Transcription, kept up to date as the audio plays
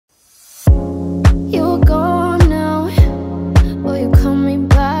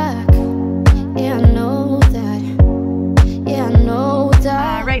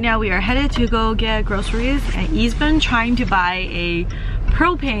to go get groceries, and he's been trying to buy a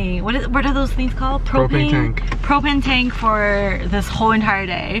propane, what are those things called? Propane tank for this whole entire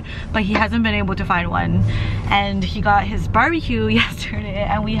day, but he hasn't been able to find one. And he got his barbecue yesterday,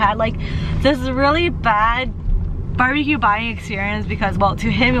 and we had like this really bad barbecue buying experience because, well,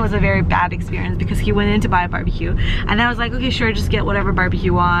 to him it was a very bad experience because he went in to buy a barbecue, and I was like, okay, sure, just get whatever barbecue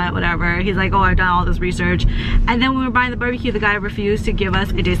you want, whatever. He's like, oh, I've done all this research. And then when we were buying the barbecue, the guy refused to give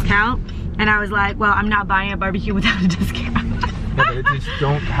us a discount, and I was like, well, I'm not buying a barbecue without a discount. Yeah, they just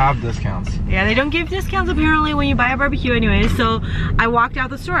don't have discounts. Yeah, they don't give discounts apparently when you buy a barbecue anyway. So I walked out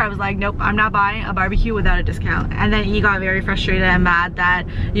the store. I was like, nope, I'm not buying a barbecue without a discount. And then he got very frustrated and mad that,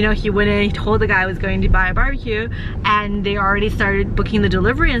 you know, he went in, he told the guy I was going to buy a barbecue, and they already started booking the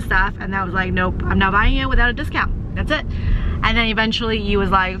delivery and stuff. And I was like, nope, I'm not buying it without a discount. That's it. And then eventually he was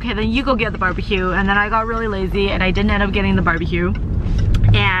like, okay, then you go get the barbecue. And then I got really lazy and I didn't end up getting the barbecue.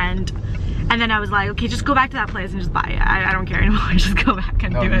 And then I was like, okay, just go back to that place and just buy it. I don't care anymore, just go back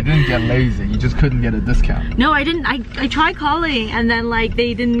and do it. No, you didn't get lazy, you just couldn't get a discount. No, I didn't. I tried calling, and then like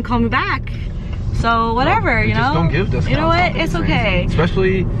they didn't call me back. So whatever, no, you know? Just don't give discounts. You know what? It's okay.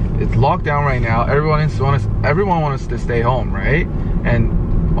 Especially, it's lockdown right now. Everyone wants to stay home, right?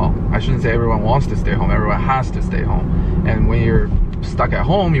 And, well, I shouldn't say everyone wants to stay home. Everyone has to stay home. And when you're stuck at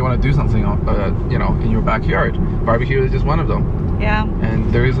home, you want to do something, you know, in your backyard. Barbecue is just one of them. Yeah.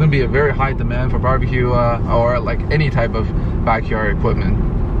 And there is going to be a very high demand for barbecue or like any type of backyard equipment.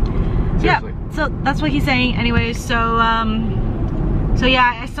 Seriously. Yeah. So that's what he's saying. Anyway, so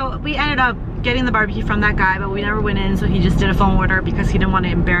we ended up getting the barbecue from that guy, but we never went in, so he just did a phone order because he didn't want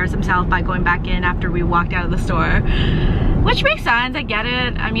to embarrass himself by going back in after we walked out of the store. Which makes sense, I get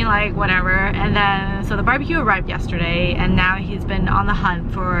it. I mean, like, whatever. And then, so the barbecue arrived yesterday, and now he's been on the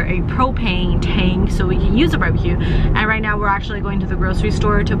hunt for a propane tank so we can use the barbecue. And right now we're actually going to the grocery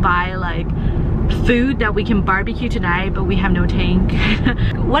store to buy, like, food that we can barbecue tonight, but we have no tank.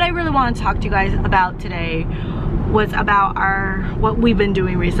 What I really want to talk to you guys about today was about what we've been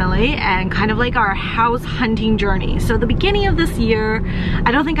doing recently and kind of like our house hunting journey. So the beginning of this year,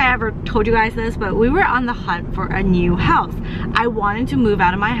 I don't think I ever told you guys this, but we were on the hunt for a new house. I wanted to move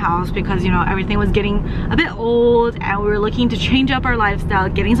out of my house because, you know, everything was getting a bit old and we were looking to change up our lifestyle,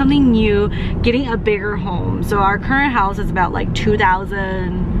 getting something new, getting a bigger home. So our current house is about like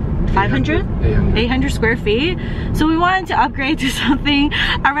 800 square feet. So we wanted to upgrade to something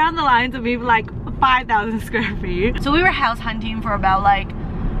around the lines of maybe like 5,000 square feet. So we were house hunting for about like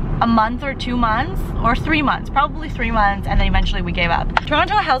a month or 2 months or 3 months, probably 3 months, and then eventually we gave up.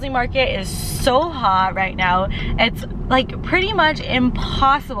 Toronto housing market is so hot right now. It's like pretty much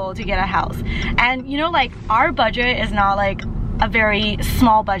impossible to get a house. And you know, like our budget is not like a very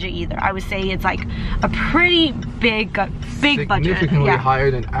small budget either. I would say it's like a pretty big budget. Significantly higher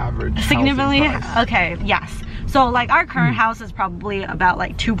than average. Significantly, okay, yes. So like our current house is probably about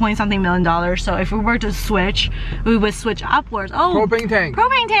like $2.something million. So if we were to switch, we would switch upwards. Oh, propane tank.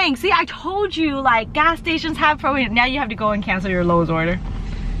 Propane tank. See, I told you, like gas stations have propane. Now you have to go and cancel your Lowe's order.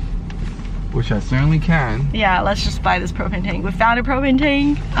 Which I certainly can. Yeah, let's just buy this propane tank. We found a propane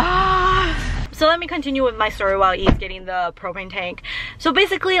tank. So let me continue with my story while he's getting the propane tank. So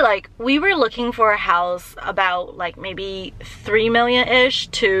basically, like, we were looking for a house about like maybe 3 million-ish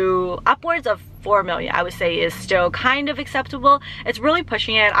to upwards of 4 million, I would say is still kind of acceptable. It's really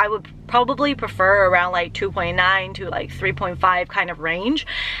pushing it. I would probably prefer around like 2.9 to like 3.5 kind of range.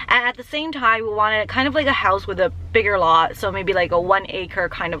 And at the same time, we wanted kind of like a house with a bigger lot, so maybe like a 1 acre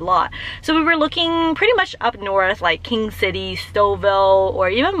kind of lot. So we were looking pretty much up north, like King City, Stouffville, or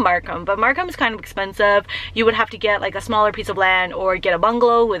even Markham. But Markham is kind of expensive. You would have to get like a smaller piece of land or get a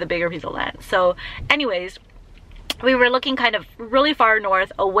bungalow with a bigger piece of land. So anyways, we were looking kind of really far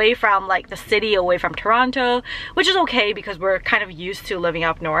north, away from like the city, away from Toronto, which is okay because we're kind of used to living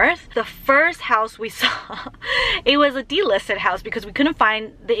up north. The first house we saw, it was a delisted house because we couldn't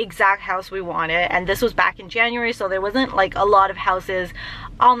find the exact house we wanted, and this was back in January, so there wasn't like a lot of houses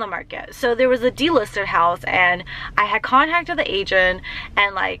on the market. So there was a delisted house, and I had contacted the agent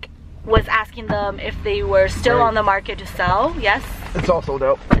and like was asking them if they were still on the market to sell. Yes, it's all sold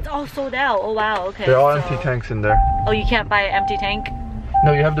out. It's all sold out. Oh wow, okay. There are empty tanks in there. Oh, you can't buy an empty tank?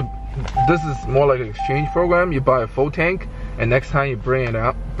 No, you have to. This is more like an exchange program. You buy a full tank, and next time you bring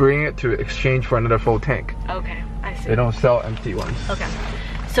it to exchange for another full tank. Okay, I see. They don't sell empty ones. Okay.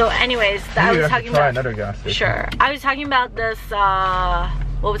 So anyways, I was talking about another gas station. Sure. I was talking about this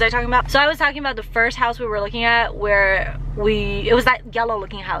What was I talking about? So I was talking about the first house we were looking at where it was that yellow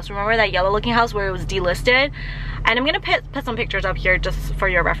looking house. Remember that yellow looking house where it was delisted? And I'm gonna put some pictures up here just for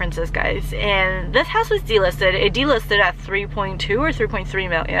your references, guys. And this house was delisted. It delisted at 3.2 or 3.3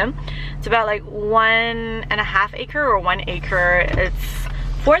 million. It's about like 1.5 acre or 1 acre. It's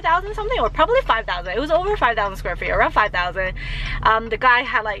 4,000 something, or probably 5,000. It was over 5,000 square feet, around 5,000. The guy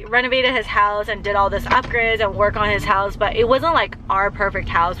had like renovated his house and did all this upgrades and work on his house, but it wasn't like our perfect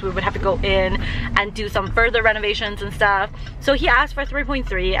house. We would have to go in and do some further renovations and stuff. So he asked for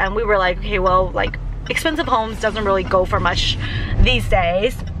 3.3 and we were like, okay, well, like expensive homes doesn't really go for much these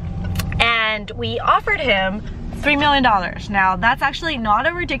days. And we offered him $3 million. Now that's actually not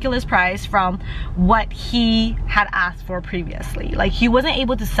a ridiculous price from what he had asked for previously. Like he wasn't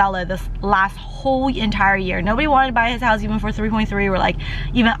able to sell it this last whole entire year. Nobody wanted to buy his house even for 3.3 or like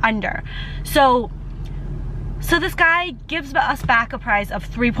even under. So this guy gives us back a price of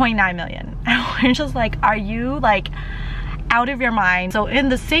 3.9 million. And we're just like, are you like out of your mind? So in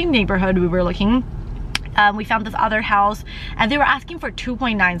the same neighborhood we were looking, we found this other house and they were asking for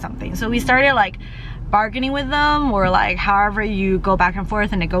 2.9 something. So we started like bargaining with them, or like however you go back and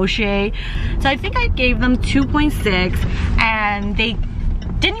forth and negotiate. So I think I gave them 2.6 and they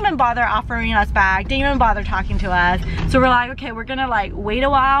didn't even bother offering us back, didn't even bother talking to us. So we're like, okay, we're gonna like wait a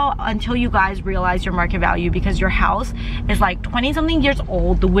while until you guys realize your market value, because your house is like 20 something years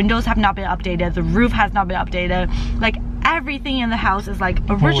old. The windows have not been updated, the roof has not been updated, like everything in the house is like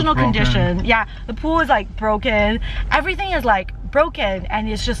original condition. Yeah, the pool is like broken, everything is like broken, and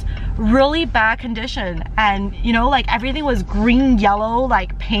it's just really bad condition. And you know, like everything was green, yellow,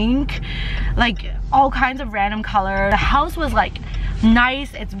 like pink, like all kinds of random color. The house was like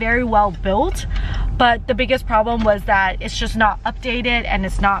nice, it's very well built, but the biggest problem was that it's just not updated and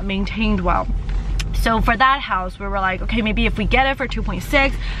it's not maintained well. So for that house we were like, okay, maybe if we get it for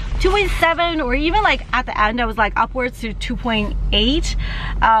 2.6, 2.7, or even like at the end I was like upwards to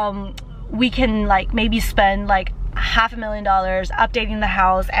 2.8, we can like maybe spend like $500,000 updating the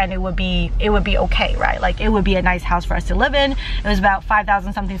house and it would be okay, right? Like it would be a nice house for us to live in. It was about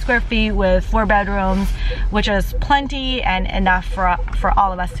 5,000 something square feet with 4 bedrooms, which is plenty and enough for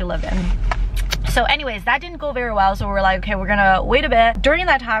all of us to live in. So anyways, that didn't go very well, so we were like, okay, we're gonna wait a bit. During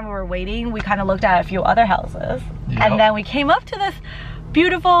that time we were waiting, we kind of looked at a few other houses. Yep. And then we came up to this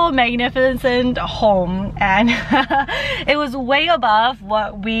beautiful, magnificent home, and it was way above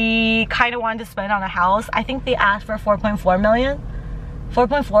what we kind of wanted to spend on a house. I think they asked for 4.4 million,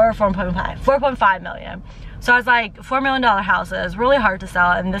 4.4 or 4.5, 4.5 million. So I was like, $4 million house is really hard to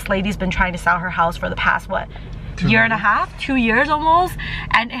sell, and this lady's been trying to sell her house for the past, what, year and a half, 2 years almost,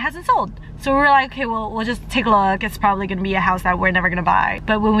 and it hasn't sold. So we were like, okay, well, we'll just take a look. It's probably gonna be a house that we're never gonna buy.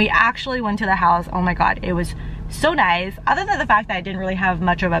 But when we actually went to the house, oh my God, it was so nice. Other than the fact that it didn't really have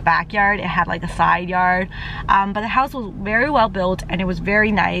much of a backyard, it had like a side yard. But the house was very well built and it was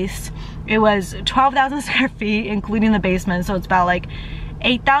very nice. It was 12,000 square feet, including the basement. So it's about like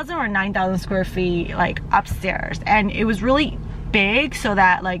 8,000 or 9,000 square feet like upstairs. And it was really big, so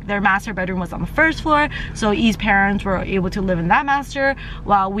that like their master bedroom was on the first floor, so E's parents were able to live in that master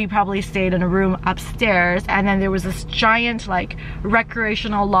while we probably stayed in a room upstairs. And then there was this giant like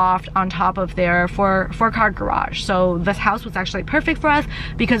recreational loft on top of their four-car garage. So this house was actually perfect for us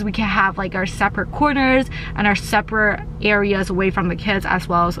because we can have like our separate corners and our separate areas away from the kids as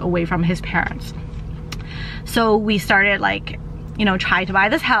well as away from his parents. So we started like, you know, try to buy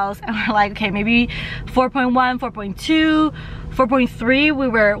this house, and we're like, okay, maybe 4.1, 4.2, 4.3. We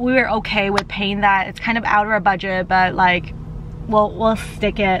were okay with paying that. It's kind of out of our budget, but like we'll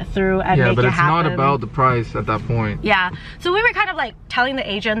stick it through and make it happen. Yeah, but it's not about the price at that point. Yeah, so we were kind of like telling the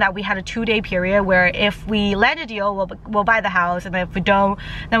agent that we had a 2-day period where if we land a deal, we'll buy the house, and if we don't,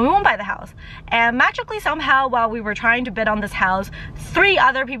 then we won't buy the house. And magically somehow, while we were trying to bid on this house, 3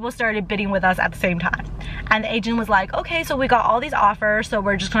 other people started bidding with us at the same time. And the agent was like, okay, so we got all these offers, so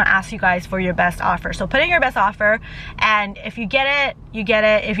we're just gonna ask you guys for your best offer. So put in your best offer, and if you get it, you get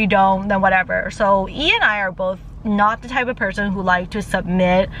it. If you don't, then whatever. So E and I are both not the type of person who like to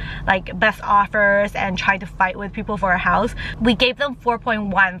submit like best offers and try to fight with people for a house. We gave them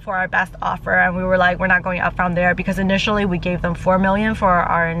 4.1 for our best offer, and we were like, we're not going up from there, because initially we gave them 4 million for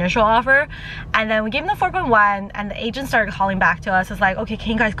our initial offer, and then we gave them 4.1, and the agent started calling back to us. It's like, okay,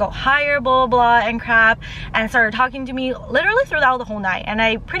 can you guys go higher, blah blah blah and crap, and started talking to me literally throughout the whole night. And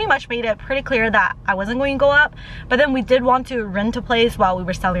I pretty much made it pretty clear that I wasn't going to go up, but then we did want to rent a place while we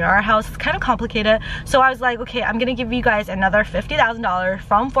were selling our house. It's kind of complicated, so I was like, okay, I'm gonna give you guys another $50,000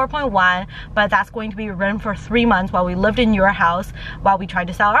 from 4.1, but that's going to be rent for 3 months while we lived in your house while we tried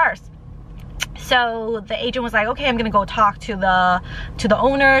to sell ours. So the agent was like, okay, I'm gonna go talk to the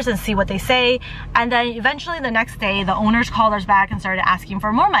owners and see what they say. And then eventually the next day, the owners called us back and started asking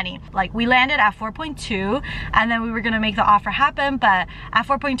for more money. Like, we landed at 4.2, and then we were gonna make the offer happen, but at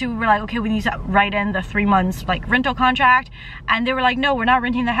 4.2 we were like, okay, we need to write in the 3 months like rental contract. And they were like, no, we're not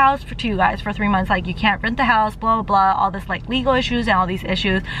renting the house to you guys for 3 months. Like, you can't rent the house, blah blah blah, all this like legal issues and all these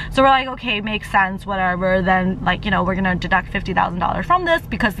issues. So we're like, okay, makes sense, whatever. Then, like, you know, we're gonna deduct $50,000 from this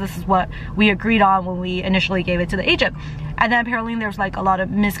because this is what we agreed on when we initially gave it to the agent. And then apparently there's like a lot of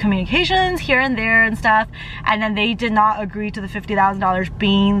miscommunications here and there and stuff, and then they did not agree to the $50,000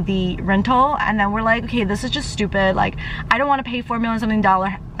 being the rental. And then we're like, okay, this is just stupid. Like, I don't want to pay $4 million something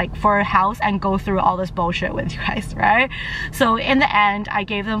like for a house and go through all this bullshit with you guys, right? So in the end, I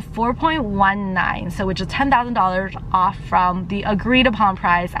gave them 4.19, so which is $10,000 off from the agreed upon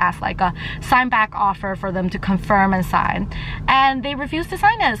price as like a sign back offer for them to confirm and sign. And they refused to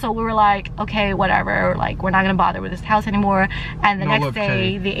sign it. So we were like, okay, whatever, like, we're not gonna bother with this house anymore. And the next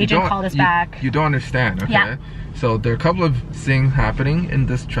day, the agent called us back. You don't understand, okay? Yeah. So there are a couple of things happening in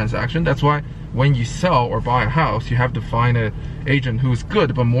this transaction. That's why when you sell or buy a house, you have to find an agent who's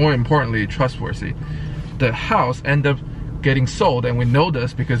good, but more importantly, trustworthy. The house ended up getting sold, and we know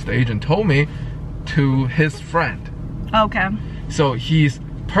this because the agent told me, to his friend. Okay. So he's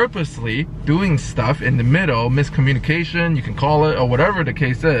purposely doing stuff in the middle, miscommunication, you can call it, or whatever the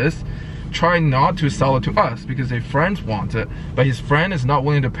case is, trying not to sell it to us because his friends want it, but his friend is not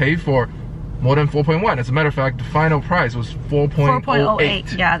willing to pay for more than 4.1. As a matter of fact, the final price was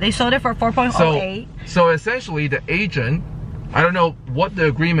 4.08. Yeah, they sold it for 4.08. So essentially the agent, I don't know what the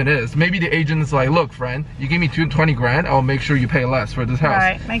agreement is. Maybe the agent is like, look, friend, you give me 20 grand, I'll make sure you pay less for this house.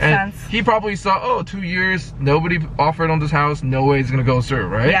 Right, makes sense. He probably saw, oh, 2 years, nobody offered on this house, no way it's gonna go through,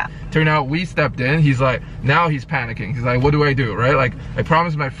 right? Yeah. Turned out we stepped in, he's like, now he's panicking. He's like, what do I do, right? Like, I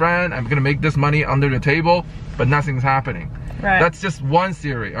promised my friend, I'm gonna make this money under the table, but nothing's happening. Right. That's just one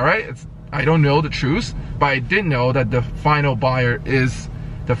theory, all right? I don't know the truth, but I did know that the final buyer is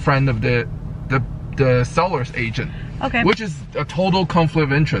the friend of the seller's agent. Okay. Which is a total conflict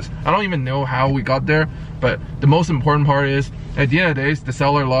of interest. I don't even know how we got there, but the most important part is, at the end of the day, the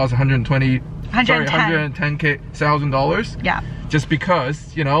seller lost $110,000. Yeah. Just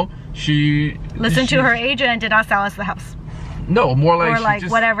because, you know, she listened to her agent and did not sell us the house. No, more like, or like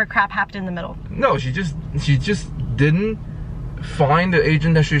whatever crap happened in the middle. No, she just didn't find the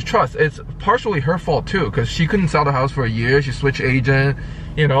agent that she trusts. It's partially her fault too, because she couldn't sell the house for a year. She switched agent,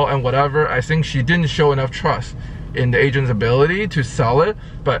 you know, and whatever. I think she didn't show enough trust in the agent's ability to sell it,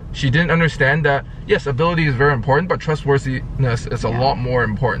 but she didn't understand that, yes, ability is very important, but trustworthiness is a lot more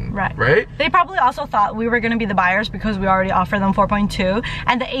important. Right? They probably also thought we were going to be the buyers because we already offered them 4.2,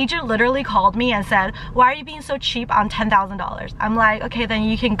 and the agent literally called me and said, why are you being so cheap on $10,000? I'm like, okay, then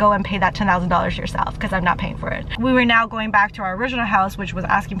you can go and pay that $10,000 yourself because I'm not paying for it. We were now going back to our original house, which was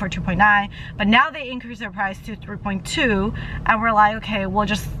asking for 2.9, but now they increased their price to 3.2, and we're like, okay, we'll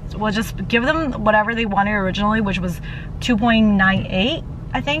just give them whatever they wanted originally, which was 2.98,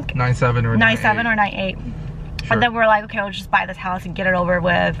 I think. 97 or 97 or 98. Sure. And then we're like, okay, we'll just buy this house and get it over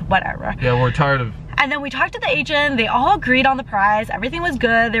with, whatever. Yeah, we're tired of. And then we talked to the agent, they all agreed on the price, everything was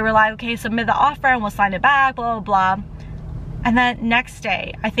good. They were like, okay, submit the offer and we'll sign it back, blah, blah, blah. And then next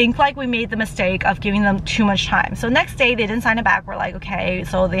day, I think like we made the mistake of giving them too much time. So next day they didn't sign it back. We're like, okay,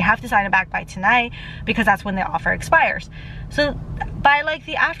 so they have to sign it back by tonight because that's when the offer expires. So by like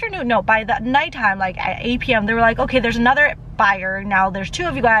the afternoon, no, by the nighttime, like at 8 p.m, they were like, okay, there's another buyer. Now there's 2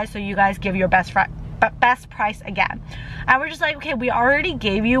 of you guys, so you guys give your best price again. And we're just like, okay, we already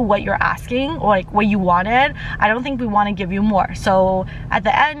gave you what you're asking, or like what you wanted. I don't think we want to give you more. So at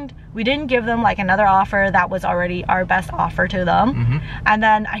the end, we didn't give them like another offer that was already our best offer to them. And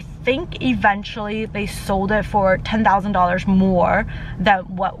then I think eventually they sold it for $10,000 more than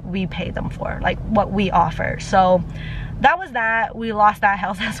what we paid them for, like what we offered. So that was that. We lost that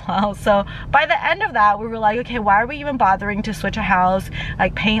house as well. So by the end of that, we were like, okay, why are we even bothering to switch a house,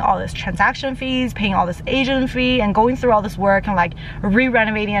 like paying all this transaction fees, paying all this agent fee, and going through all this work and like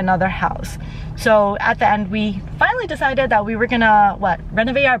re-renovating another house. So at the end, we finally decided that we were gonna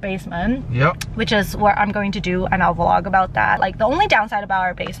renovate our basement. Yep. Which is what I'm going to do, and I'll vlog about that. Like the only downside about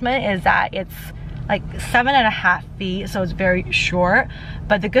our basement is that it's like 7.5 feet, so it's very short.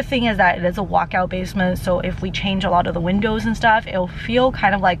 But the good thing is that it is a walkout basement, so if we change a lot of the windows and stuff, it'll feel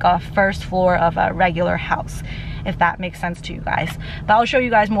kind of like a first floor of a regular house, if that makes sense to you guys. But I'll show you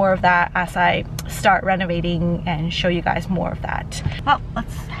guys more of that as I start renovating and show you guys more of that. Well,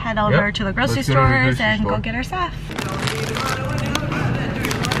 let's head over to the grocery stores and go get our stuff.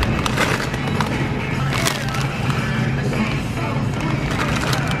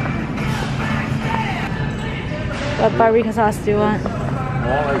 What barbecue sauce do you want? More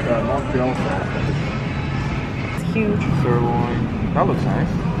like Montreal sauce. It's huge. Sirloin. That looks nice.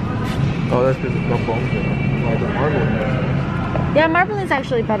 Oh, that's because it's got bones in it. Like the marbling. Yeah, marbling is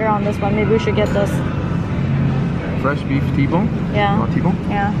actually better on this one. Maybe we should get this. Fresh beef T-bone? Yeah. You want T-bone?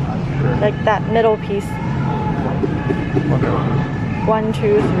 Yeah. Sure. Like that middle piece. Okay. 1,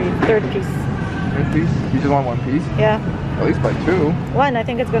 2, 3. Third piece. Third piece? You just want one piece? Yeah. At least by 2. 1, I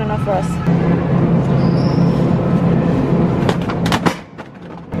think it's good enough for us.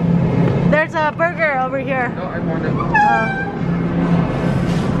 There's a burger over here. No, I want it.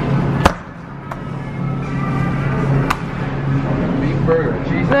 Beef burger,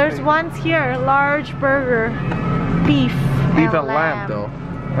 cheese. There's ones here, large burger, beef. Beef and lamb though.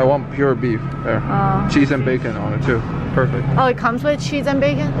 I want pure beef. There. Cheese and bacon on it too. Perfect. Oh, it comes with cheese and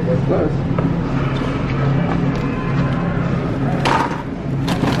bacon? I guess it does.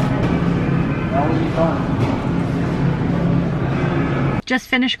 That will be fun. Just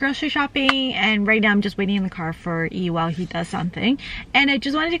finished grocery shopping, and right now I'm just waiting in the car for E while he does something. And I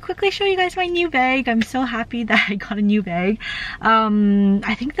just wanted to quickly show you guys my new bag. I'm so happy that I got a new bag.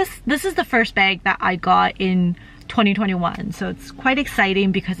 I think this is the first bag that I got in 2021, so it's quite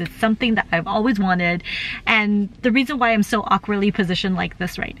exciting because it's something that I've always wanted. And the reason why I'm so awkwardly positioned like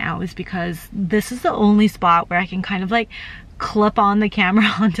this right now is because this is the only spot where I can kind of like clip on the camera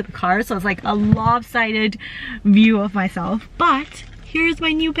onto the car, so it's like a lopsided view of myself. But here's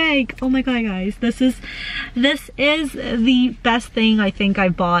my new bag. Oh my god, guys, this is the best thing I think I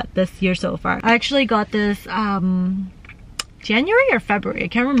bought this year so far. I actually got this January or February, I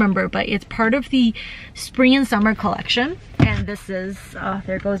can't remember, but it's part of the spring and summer collection. And this is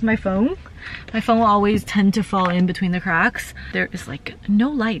there goes my phone. My phone will always tend to fall in between the cracks. There is like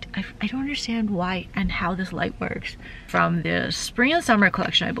no light. I don't understand why and how this light works. From the spring and summer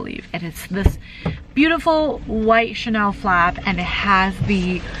collection, I believe, and it's this beautiful white Chanel flap, and it has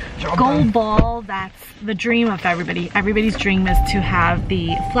the gold ball. That's the dream of everybody. Everybody's dream is to have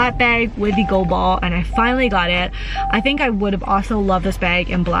the flat bag with the gold ball, and I finally got it. I think I would have also loved this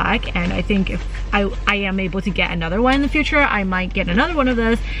bag in black, and I think if I am able to get another one in the future, I might get another one of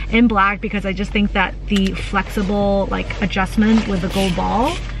this in black, because I just think that the flexible like adjustment with the gold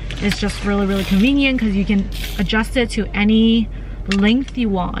ball is just really convenient, because you can adjust it to any length you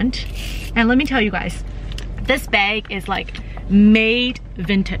want. And let me tell you guys, this bag is like made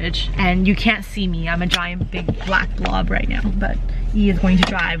vintage, and you can't see me, I'm a giant big black blob right now, but E is going to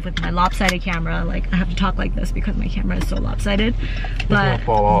drive with my lopsided camera. Like, I have to talk like this because my camera is so lopsided. But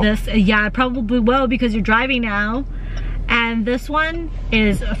this, yeah, it probably will, because you're driving now. And this one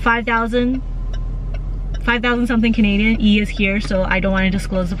is 5,000 something Canadian. E is here, so I don't want to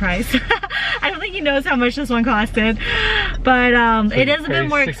disclose the price. I don't think he knows how much this one costed, but so it is a bit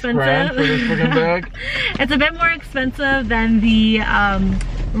more expensive. For this freaking bag? It's a bit more expensive than the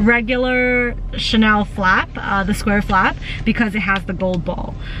regular Chanel flap, the square flap, because it has the gold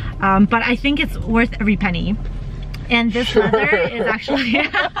ball. But I think it's worth every penny. And this leather is actually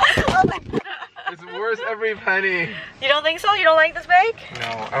it's worth every penny. You don't think so? You don't like this bag? No,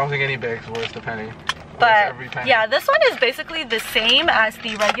 I don't think any bag's worth the penny. But yeah, this one is basically the same as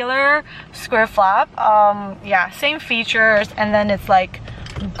the regular square flap. Yeah, same features, and then it's like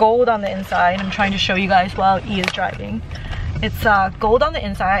gold on the inside. I'm trying to show you guys while E is driving. It's gold on the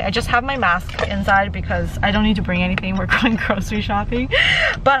inside. I just have my mask inside because I don't need to bring anything. We're going grocery shopping.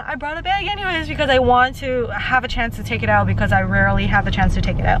 But I brought a bag anyways because I want to have a chance to take it out, because I rarely have the chance to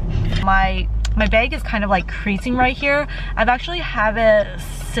take it out. My bag is kind of like creasing right here. I've actually have it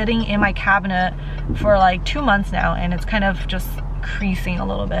sitting in my cabinet for like 2 months now, and it's kind of just creasing a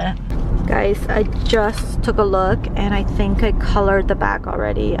little bit. Guys, I just took a look, and I think I colored the back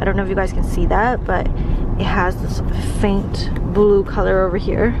already. I don't know if you guys can see that, but it has this faint blue color over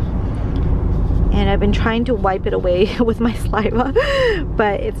here. And I've been trying to wipe it away with my saliva,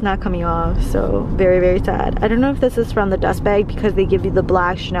 but it's not coming off, so very sad. I don't know if this is from the dust bag, because they give you the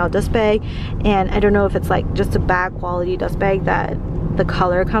black Chanel dust bag, and I don't know if it's like just a bad quality dust bag that the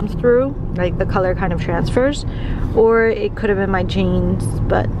color comes through, like the color kind of transfers, or it could have been my jeans.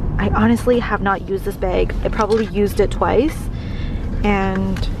 But I honestly have not used this bag. I probably used it twice,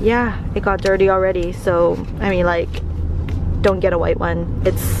 and yeah, it got dirty already. So I mean, like, don't get a white one.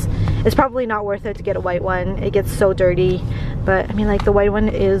 It's probably not worth it to get a white one. It gets so dirty. But I mean, like, the white one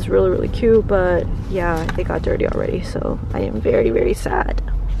is really cute, but yeah, they got dirty already, so I am very sad.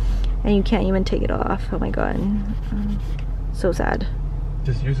 And you can't even take it off. Oh my god, so sad.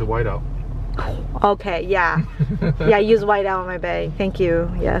 Just use the white out. Okay, yeah. Yeah, use white out on my bag. Thank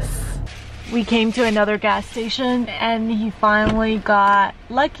you. Yes. We came to another gas station, and he finally got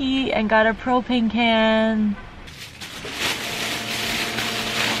lucky and got a propane can.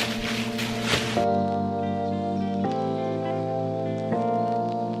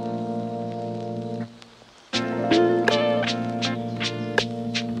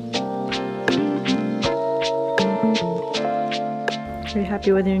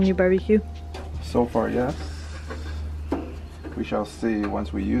 happy with your new barbecue? So far, yes. We shall see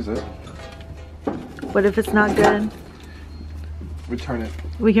once we use it. What if it's not good? Return it.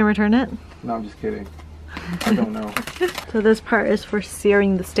 We can return it? No, I'm just kidding. I don't know. So this part is for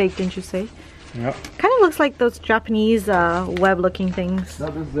searing the steak, didn't you say? Yep. Kind of looks like those Japanese web looking things. No,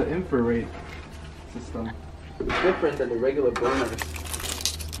 this is the infrared system. It's different than the regular burners.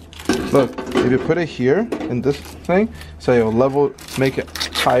 Look, if you put it here in this thing, so you'll level, make it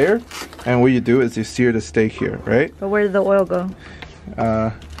higher, and what you do is you sear the steak here, right? But where did the oil go?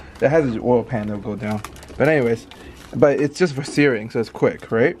 It has an oil pan that'll go down. But anyways, but it's just for searing, so it's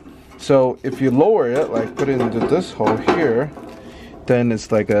quick, right? So if you lower it, like put it into this hole here, then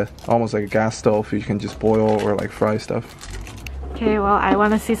it's like almost like a gas stove. You can just boil or like fry stuff. Okay, well, I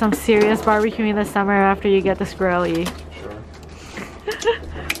want to see some serious barbecuing this summer after you get this grill. Sure.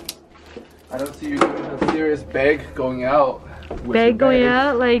 I don't see you doing a serious bag going out. Bag going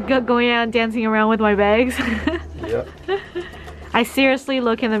out? Like going out and dancing around with my bags? Yep. I seriously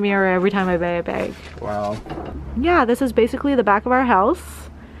look in the mirror every time I buy a bag. Wow. Yeah, this is basically the back of our house.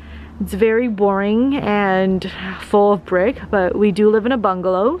 It's very boring and full of brick, but we do live in a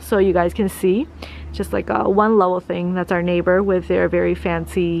bungalow, so you guys can see. Just like a one level thing. That's our neighbor with their very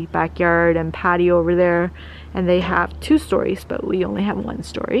fancy backyard and patio over there. And they have 2 stories, but we only have 1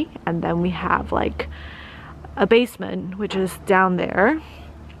 story. And then we have like a basement, which is down there.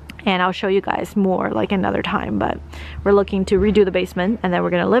 And I'll show you guys more like another time, but we're looking to redo the basement, and then we're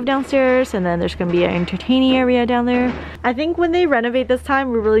gonna live downstairs, and then there's gonna be an entertaining area down there. I think when they renovate this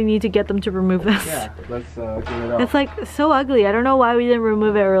time, we really need to get them to remove this. Yeah, let's get it out. It's like so ugly. I don't know why we didn't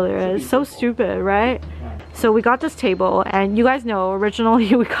remove it earlier. It's so stupid, right? So we got this table, and you guys know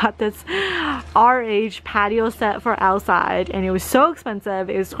originally we got this RH patio set for outside, and it was so expensive.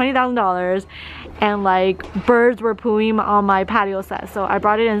 It was $20,000, and like birds were pooing on my patio set, so I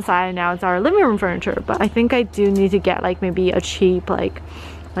brought it inside, and now it's our living room furniture. But I think I do need to get like maybe a cheap like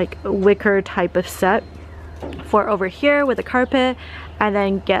wicker type of set for over here with a carpet, and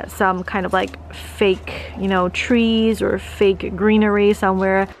then get some kind of like fake, you know, trees or fake greenery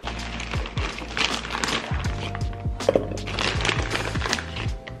somewhere.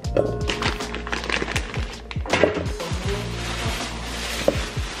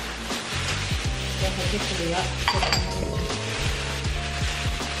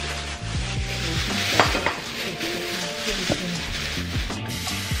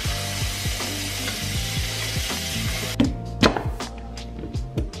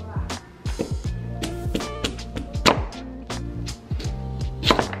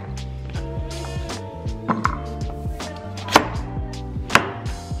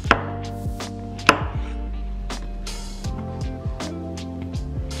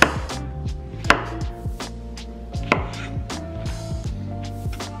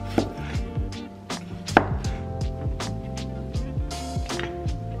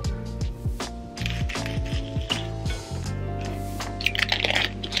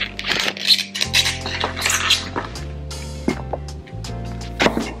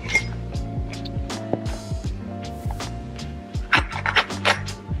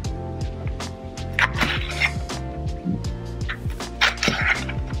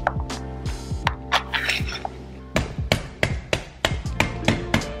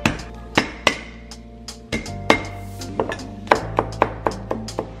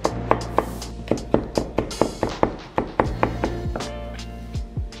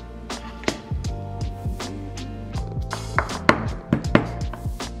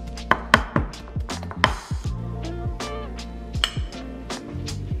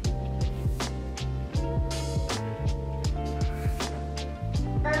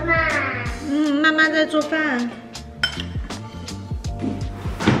妈妈在做饭。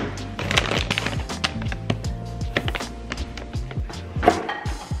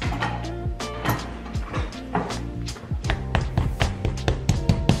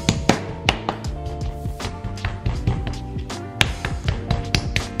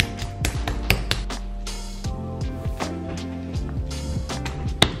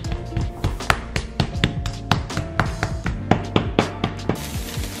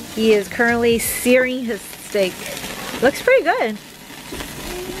He is currently searing his steak. Looks pretty good.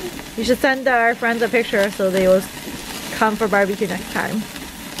 You should send our friends a picture so they will come for barbecue next time.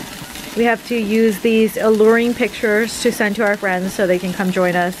 We have to use these alluring pictures to send to our friends so they can come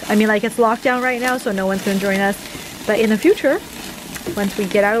join us. I mean, like, it's lockdown right now, so no one's gonna join us. But in the future, once we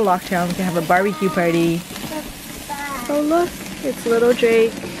get out of lockdown, we can have a barbecue party. Oh look, it's little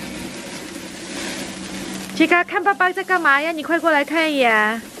Jake. Jake, 看爸爸在干嘛呀？你快过来看一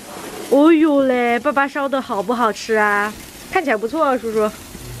眼。哦呦嘞，爸爸烧的好不好吃啊？看起来不错啊，叔叔。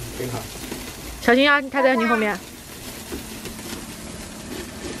挺好。小心啊，他在你后面。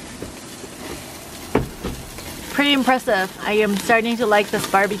Pretty impressive. I am starting to like this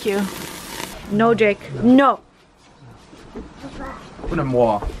barbecue. No, Jake. No. 不能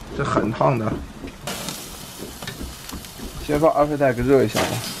摸，这很烫的。先放阿菲戴克热一下吧。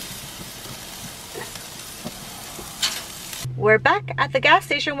 We're back at the gas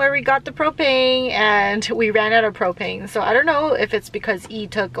station where we got the propane and we ran out of propane. So I don't know if it's because E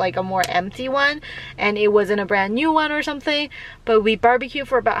took like a more empty one and it wasn't a brand new one or something, but we barbecued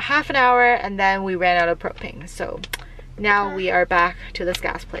for about half an hour and then we ran out of propane. So now we are back to this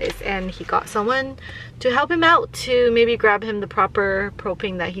gas place and he got someone to help him out to maybe grab him the proper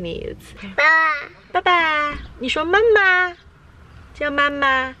propane that he needs. Bye bye. 你说妈妈，叫妈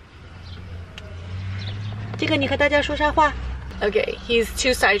妈。这个你和大家说啥话？ Okay, he's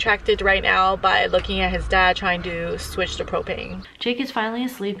too sidetracked right now by looking at his dad trying to switch the propane. Jake is finally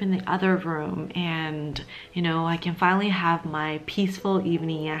asleep in the other room and, you know, I can finally have my peaceful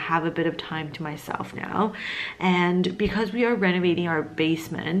evening and have a bit of time to myself now. And because we are renovating our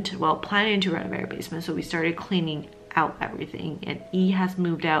basement, well, planning to renovate our basement, so we started cleaning out everything and E has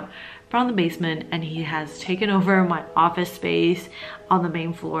moved out from the basement and he has taken over my office space on the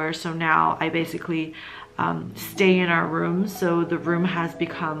main floor. So now I basically stay in our room, so the room has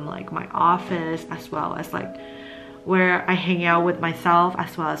become like my office as well as like where I hang out with myself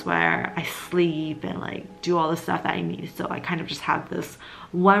as well as where I sleep and like do all the stuff that I need. So I kind of just have this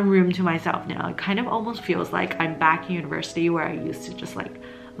one room to myself now. It kind of almost feels like I'm back in university where I used to just like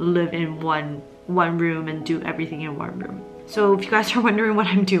live in one room and do everything in one room. So if you guys are wondering what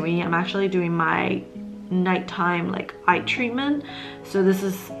I'm doing, I'm actually doing my nighttime like eye treatment. So this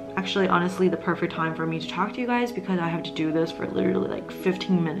is actually honestly the perfect time for me to talk to you guys because I have to do this for literally like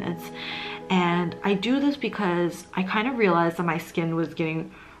 15 minutes. And I do this because I kind of realized that my skin was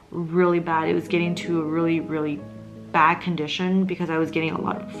getting really bad. It was getting to a really bad condition because I was getting a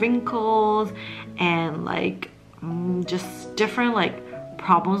lot of wrinkles and like just different like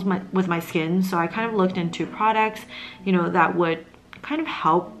problems with my skin. So I kind of looked into products, you know, that would kind of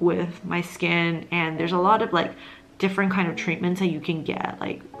help with my skin. And there's a lot of like different kind of treatments that you can get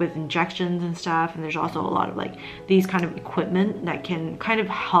like with injections and stuff, and there's also a lot of like these kind of equipment that can kind of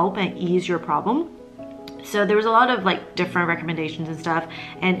help and ease your problem. So there was a lot of like different recommendations and stuff,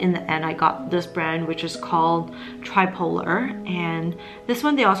 and in the end I got this brand which is called Tripolar, and this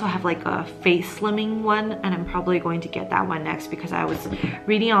one they also have like a face slimming one, and I'm probably going to get that one next because I was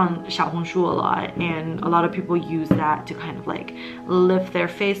reading on Xiaohongshu a lot and a lot of people use that to kind of like lift their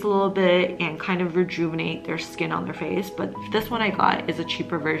face a little bit and kind of rejuvenate their skin on their face. But this one I got is a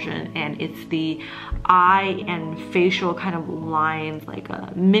cheaper version and it's the eye and facial kind of lines, like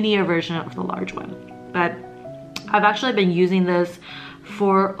a miniature version of the large one. But I've actually been using this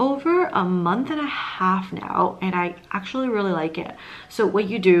for over a month and a half now and I actually really like it. So what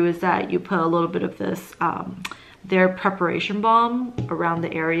you do is that you put a little bit of this their preparation balm around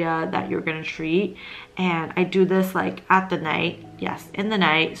the area that you're gonna treat, and I do this like at the night, yes, in the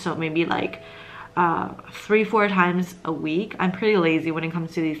night, so maybe like 3-4 times a week. I'm pretty lazy when it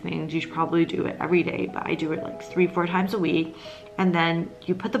comes to these things. You should probably do it every day, but I do it like 3-4 times a week. And then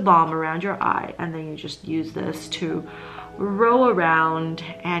you put the balm around your eye and then you just use this to roll around,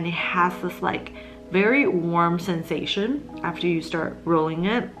 and it has this like very warm sensation after you start rolling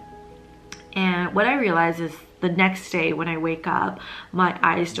it. And what I realized is the next day when I wake up, my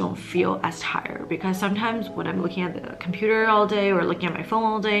eyes don't feel as tired, because sometimes when I'm looking at the computer all day or looking at my phone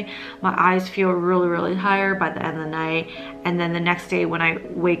all day, my eyes feel really tired by the end of the night. And then the next day when I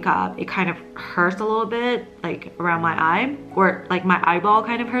wake up, it kind of hurts a little bit, like around my eye, or like my eyeball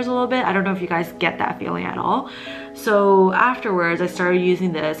kind of hurts a little bit. I don't know if you guys get that feeling at all. So afterwards I started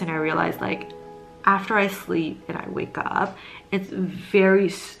using this and I realized like after I sleep and I wake up, it's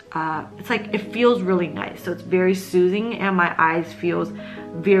very it's like it feels really nice. So it's very soothing and my eyes feels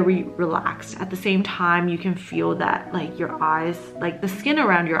very relaxed. At the same time, you can feel that like your eyes, like the skin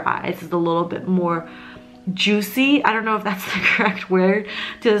around your eyes is a little bit more juicy. I don't know if that's the correct word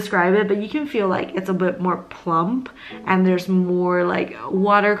to describe it, but you can feel like it's a bit more plump and there's more like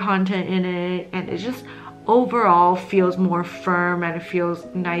water content in it, and it just overall feels more firm and it feels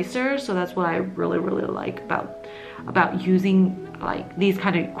nicer. So that's what I really like about using like these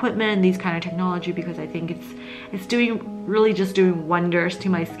kind of equipment, these kind of technology, because I think it's really just doing wonders to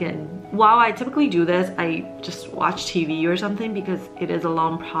my skin. While I typically do this, I just watch TV or something because it is a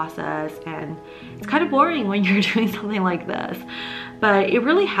long process and it's kind of boring when you're doing something like this, but it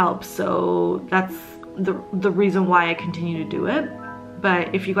really helps. So that's the reason why I continue to do it.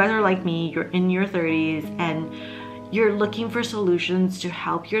 But if you guys are like me, you're in your 30s and you're looking for solutions to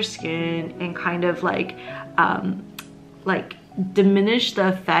help your skin and kind of like diminish the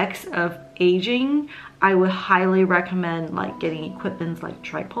effects of aging, I would highly recommend like getting equipments like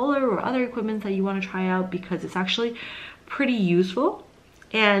Tripolar or other equipments that you want to try out, because it's actually pretty useful.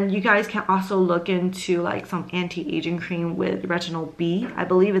 And you guys can also look into like some anti-aging cream with retinol B. I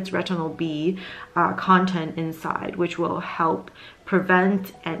believe it's retinol B content inside, which will help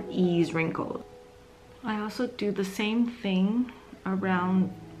prevent and ease wrinkles. I also do the same thing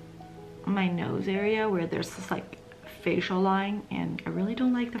around my nose area where there's this like facial line, and I really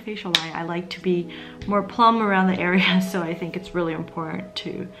don't like the facial line. I like to be more plump around the area, so I think it's really important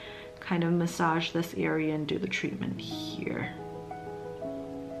to kind of massage this area and do the treatment here.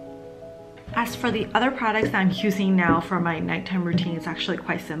 As for the other products that I'm using now for my nighttime routine, it's actually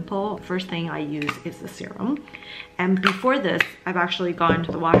quite simple. First thing I use is the serum. And before this, I've actually gone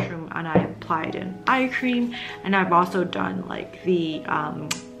to the washroom and I applied an eye cream, and I've also done like the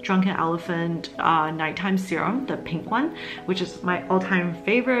Drunken Elephant nighttime serum, the pink one, which is my all-time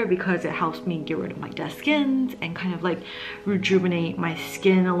favorite because it helps me get rid of my dead skins and kind of like rejuvenate my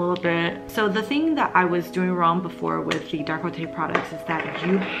skin a little bit. So the thing that I was doing wrong before with the Dark products is that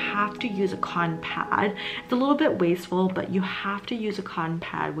you have to use a cotton pad. It's a little bit wasteful, but you have to use a cotton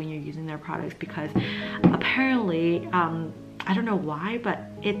pad when you're using their products, because apparently I don't know why,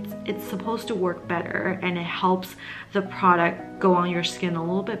 but it's supposed to work better, and it helps the product go on your skin a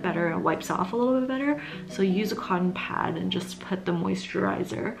little bit better and wipes off a little bit better. So use a cotton pad and just put the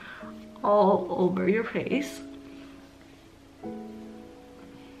moisturizer all over your face.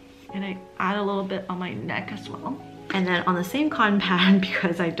 And I add a little bit on my neck as well. And then on the same cotton pad,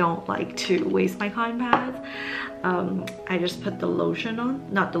 because I don't like to waste my cotton pads, I just put the lotion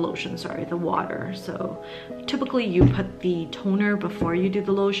on, not the lotion, sorry, the water. So typically you put the toner before you do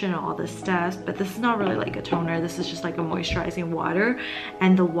the lotion and all this stuff, but this is not really like a toner. This is just like a moisturizing water,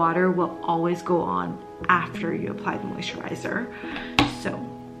 and the water will always go on after you apply the moisturizer. So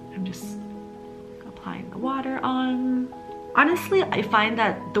I'm just applying the water on. Honestly, I find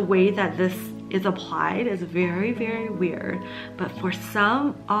that the way that this is applied is very, very weird, but for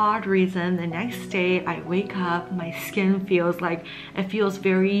some odd reason, the next day I wake up, my skin feels like, it feels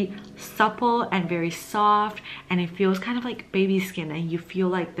very supple and very soft, and it feels kind of like baby skin, and you feel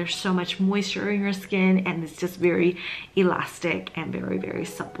like there's so much moisture in your skin, and it's just very elastic and very, very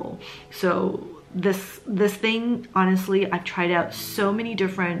supple. So this thing, honestly, I've tried out so many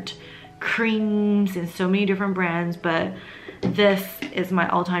different creams and so many different brands, but this is my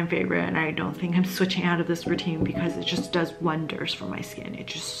all-time favorite, and I don't think I'm switching out of this routine because it just does wonders for my skin.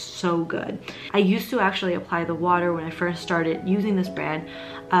 It's just so good. I used to actually apply the water when I first started using this brand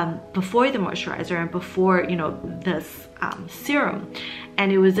before the moisturizer and before, you know, this serum,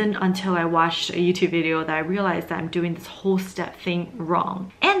 and it wasn't until I watched a YouTube video that I realized that I'm doing this whole step thing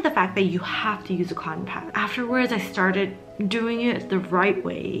wrong, and the fact that you have to use a cotton pad. Afterwards, I started doing it the right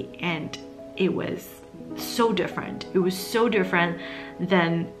way, and it was so different. It was so different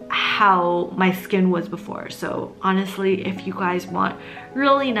than how my skin was before. So honestly, if you guys want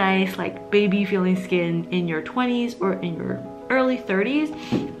really nice like baby feeling skin in your 20s or in your early 30s,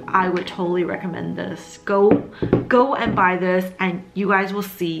 I would totally recommend this. Go and buy this, and you guys will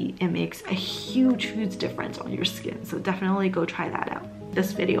see it makes a huge difference on your skin. So definitely go try that out.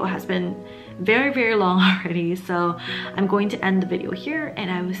 This video has been very, very long already, so I'm going to end the video here, and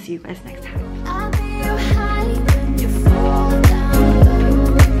I will see you guys next time.